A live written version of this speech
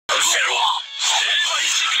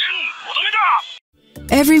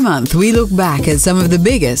Every month we look back at some of the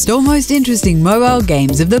biggest or most interesting mobile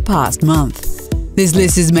games of the past month. This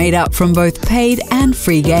list is made up from both paid and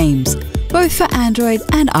free games, both for Android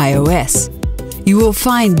and iOS. You will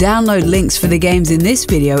find download links for the games in this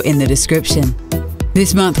video in the description.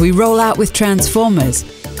 This month we roll out with Transformers,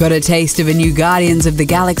 got a taste of a new Guardians of the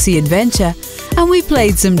Galaxy adventure, and we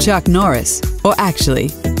played some Chuck Norris. Or actually,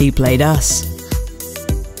 he played us.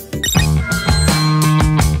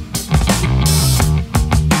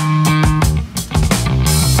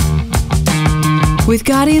 With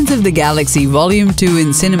Guardians of the Galaxy Volume 2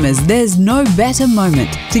 in cinemas, there's no better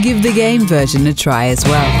moment to give the game version a try as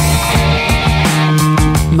well.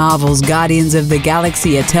 Marvel's Guardians of the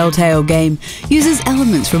Galaxy, a Telltale game, uses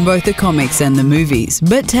elements from both the comics and the movies,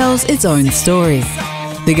 but tells its own story.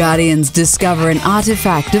 The Guardians discover an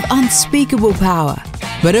artifact of unspeakable power.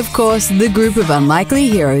 But of course, the group of unlikely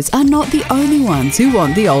heroes are not the only ones who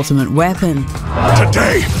want the ultimate weapon.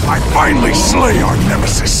 Today, I finally slay our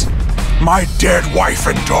nemesis. My dead wife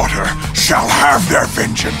and daughter shall have their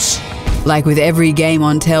vengeance. Like with every game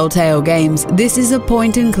on Telltale Games, this is a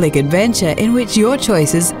point-and-click adventure in which your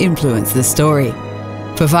choices influence the story.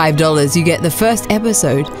 For $5 you get the first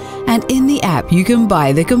episode, and in the app you can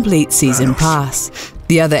buy the complete season pass.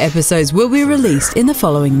 The other episodes will be released in the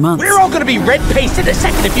following months. We're all gonna be red-paced in a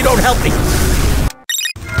second if you don't help me!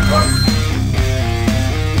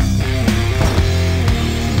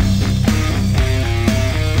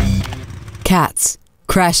 Cats.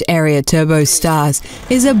 Crash Area Turbo Stars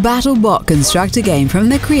is a battle bot constructor game from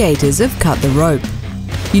the creators of Cut the Rope.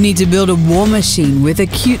 You need to build a war machine with a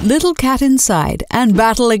cute little cat inside and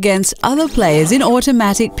battle against other players in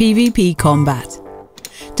automatic PvP combat.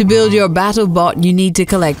 To build your battle bot, you need to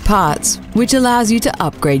collect parts, which allows you to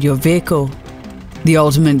upgrade your vehicle. The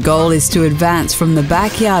ultimate goal is to advance from the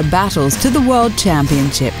backyard battles to the World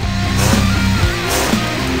Championship.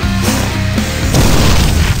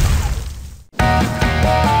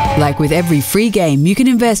 Like with every free game, you can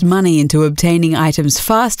invest money into obtaining items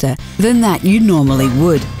faster than that you normally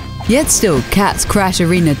would. Yet still, Cats Crash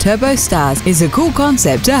Arena Turbo Stars is a cool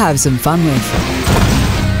concept to have some fun with.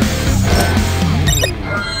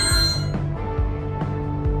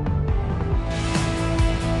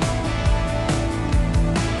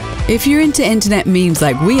 If you're into internet memes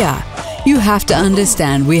like we are, you have to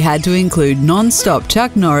understand we had to include Nonstop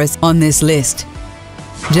Chuck Norris on this list.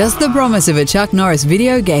 Just the promise of a Chuck Norris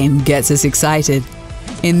video game gets us excited.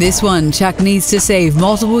 In this one, Chuck needs to save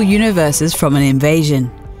multiple universes from an invasion.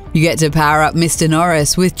 You get to power up Mr.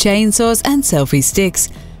 Norris with chainsaws and selfie sticks.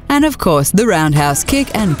 And of course, the roundhouse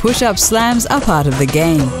kick and push-up slams are part of the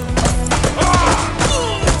game.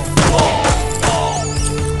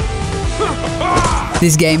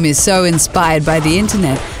 This game is so inspired by the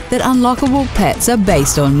internet that unlockable pets are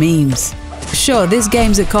based on memes. Sure, this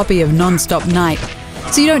game's a copy of Nonstop Night,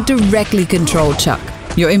 so you don't directly control Chuck.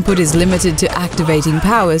 Your input is limited to activating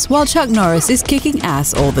powers while Chuck Norris is kicking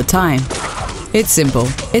ass all the time. It's simple.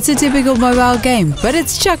 It's a typical mobile game, but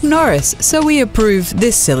it's Chuck Norris, so we approve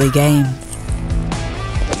this silly game.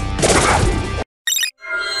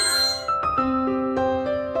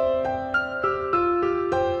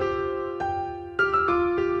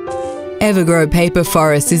 Evergrow Paper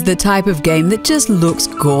Forest is the type of game that just looks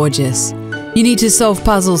gorgeous. You need to solve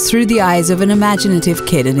puzzles through the eyes of an imaginative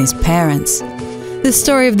kid and his parents. The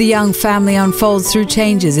story of the young family unfolds through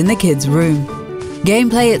changes in the kid's room.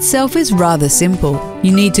 Gameplay itself is rather simple.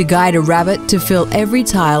 You need to guide a rabbit to fill every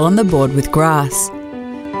tile on the board with grass.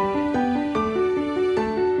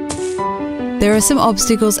 There are some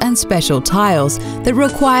obstacles and special tiles that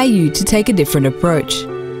require you to take a different approach.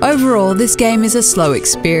 Overall, this game is a slow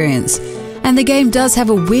experience, and the game does have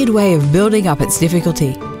a weird way of building up its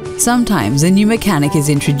difficulty. Sometimes a new mechanic is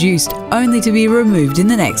introduced, only to be removed in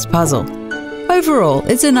the next puzzle. Overall,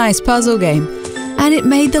 it's a nice puzzle game, and it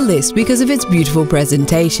made the list because of its beautiful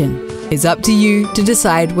presentation. It's up to you to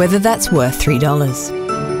decide whether that's worth $3.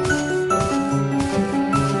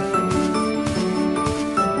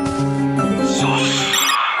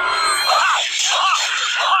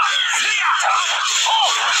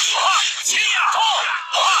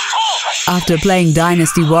 After playing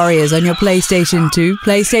Dynasty Warriors on your PlayStation 2,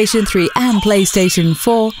 PlayStation 3 and PlayStation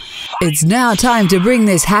 4, it's now time to bring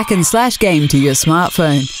this hack-and-slash game to your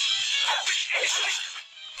smartphone.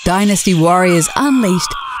 Dynasty Warriors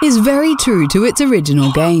Unleashed is very true to its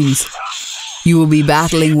original games. You will be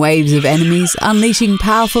battling waves of enemies, unleashing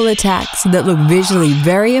powerful attacks that look visually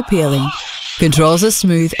very appealing. Controls are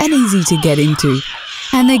smooth and easy to get into,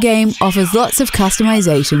 and the game offers lots of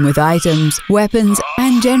customization with items, weapons,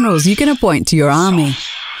 and generals you can appoint to your army.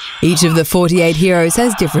 Each of the 48 heroes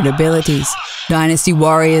has different abilities. Dynasty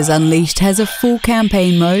Warriors Unleashed has a full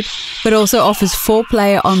campaign mode, but also offers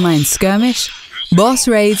 4-player online skirmish, boss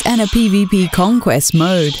raids, and a PvP conquest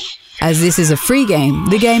mode. As this is a free game,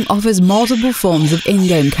 the game offers multiple forms of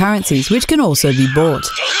in-game currencies which can also be bought.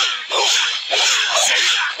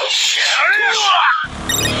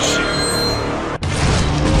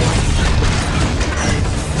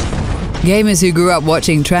 Gamers who grew up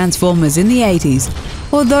watching Transformers in the 80s,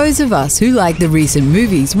 or those of us who like the recent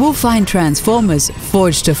movies, will find Transformers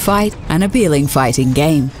Forged to Fight an appealing fighting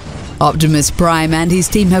game. Optimus Prime and his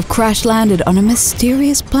team have crash-landed on a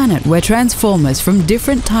mysterious planet where Transformers from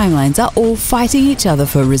different timelines are all fighting each other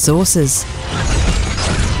for resources.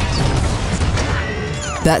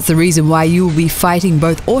 That's the reason why you will be fighting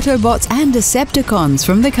both Autobots and Decepticons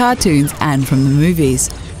from the cartoons and from the movies.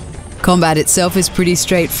 Combat itself is pretty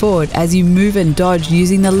straightforward as you move and dodge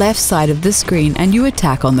using the left side of the screen and you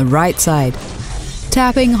attack on the right side.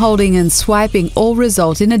 Tapping, holding and swiping all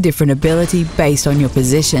result in a different ability based on your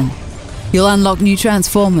position. You'll unlock new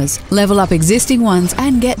Transformers, level up existing ones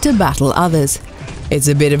and get to battle others. It's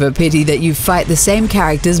a bit of a pity that you fight the same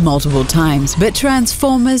characters multiple times, but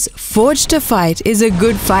Transformers Forged to Fight is a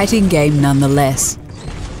good fighting game nonetheless.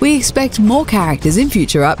 We expect more characters in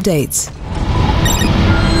future updates.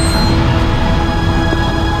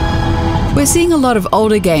 We're seeing a lot of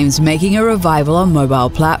older games making a revival on mobile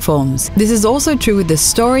platforms. This is also true with the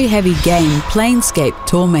story-heavy game Planescape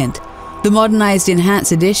Torment. The modernized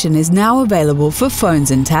Enhanced Edition is now available for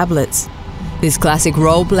phones and tablets. This classic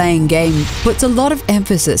role-playing game puts a lot of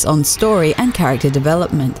emphasis on story and character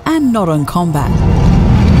development, and not on combat.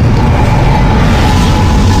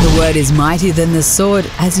 The word is mightier than the sword,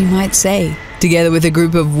 as you might say. Together with a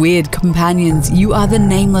group of weird companions, you are the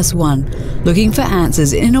Nameless One, looking for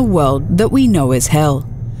answers in a world that we know as hell.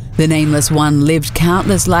 The Nameless One lived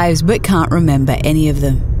countless lives but can't remember any of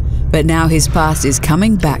them. But now his past is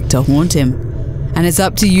coming back to haunt him. And it's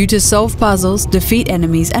up to you to solve puzzles, defeat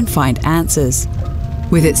enemies and find answers.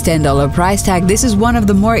 With its $10 price tag, this is one of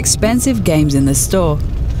the more expensive games in the store.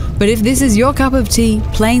 But if this is your cup of tea,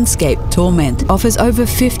 Planescape Torment offers over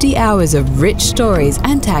 50 hours of rich stories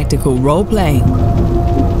and tactical role-playing.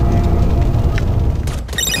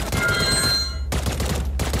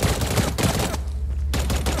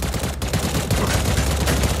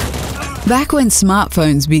 Back when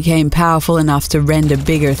smartphones became powerful enough to render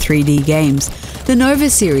bigger 3D games, the Nova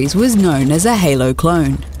series was known as a Halo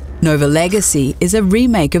clone. Nova Legacy is a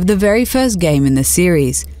remake of the very first game in the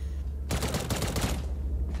series.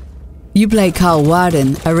 You play Carl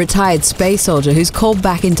Warden, a retired space soldier who's called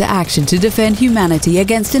back into action to defend humanity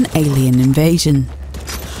against an alien invasion.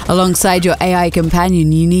 Alongside your AI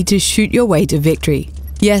companion, you need to shoot your way to victory.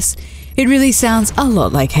 Yes, it really sounds a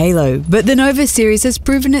lot like Halo, but the Nova series has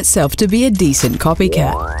proven itself to be a decent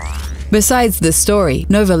copycat. Besides the story,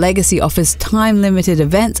 Nova Legacy offers time-limited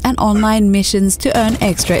events and online missions to earn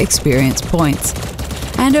extra experience points.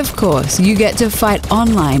 And of course, you get to fight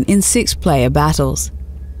online in 6-player battles.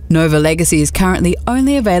 Nova Legacy is currently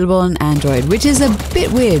only available on Android, which is a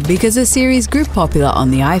bit weird because the series grew popular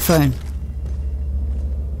on the iPhone.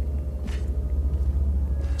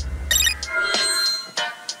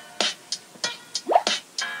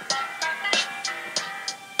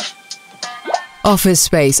 Office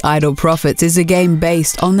Space Idle Profits is a game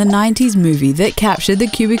based on the 90s movie that captured the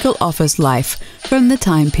cubicle office life from the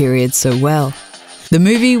time period so well. The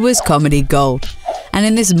movie was comedy gold, and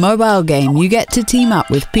in this mobile game you get to team up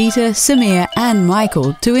with Peter, Samir and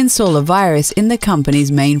Michael to install a virus in the company's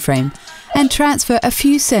mainframe and transfer a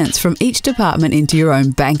few cents from each department into your own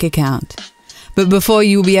bank account. But before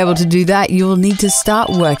you'll be able to do that, you'll need to start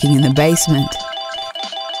working in the basement.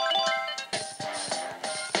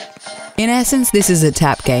 In essence, this is a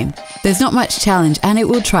tap game. There's not much challenge and it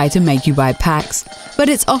will try to make you buy packs, but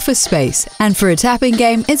it's Office Space, and for a tapping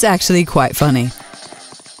game, it's actually quite funny.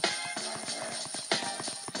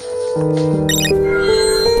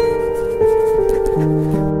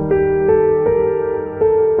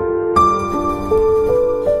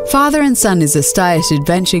 Father and Son is a stylish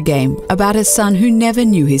adventure game about a son who never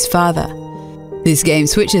knew his father. This game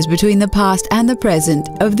switches between the past and the present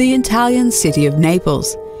of the Italian city of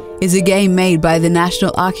Naples. It's a game made by the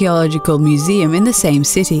National Archaeological Museum in the same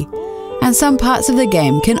city, and some parts of the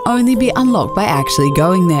game can only be unlocked by actually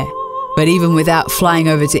going there. But even without flying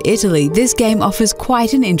over to Italy, this game offers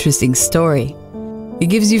quite an interesting story.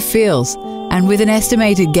 It gives you feels, and with an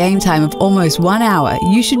estimated game time of almost 1 hour,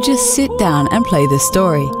 you should just sit down and play the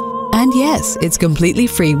story. And yes, it's completely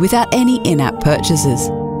free without any in-app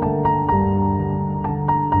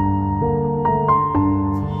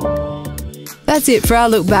That's it for our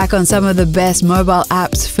look back on some of the best mobile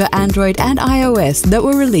apps for Android and iOS that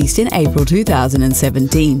were released in April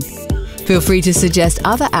 2017. Feel free to suggest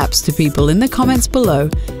other apps to people in the comments below,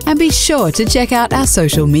 and be sure to check out our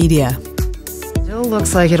social media. Still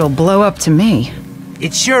looks like it'll blow up to me.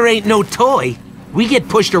 It sure ain't no toy. We get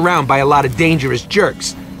pushed around by a lot of dangerous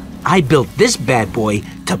jerks. I built this bad boy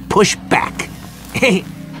to push back.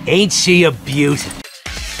 Ain't she a beaut?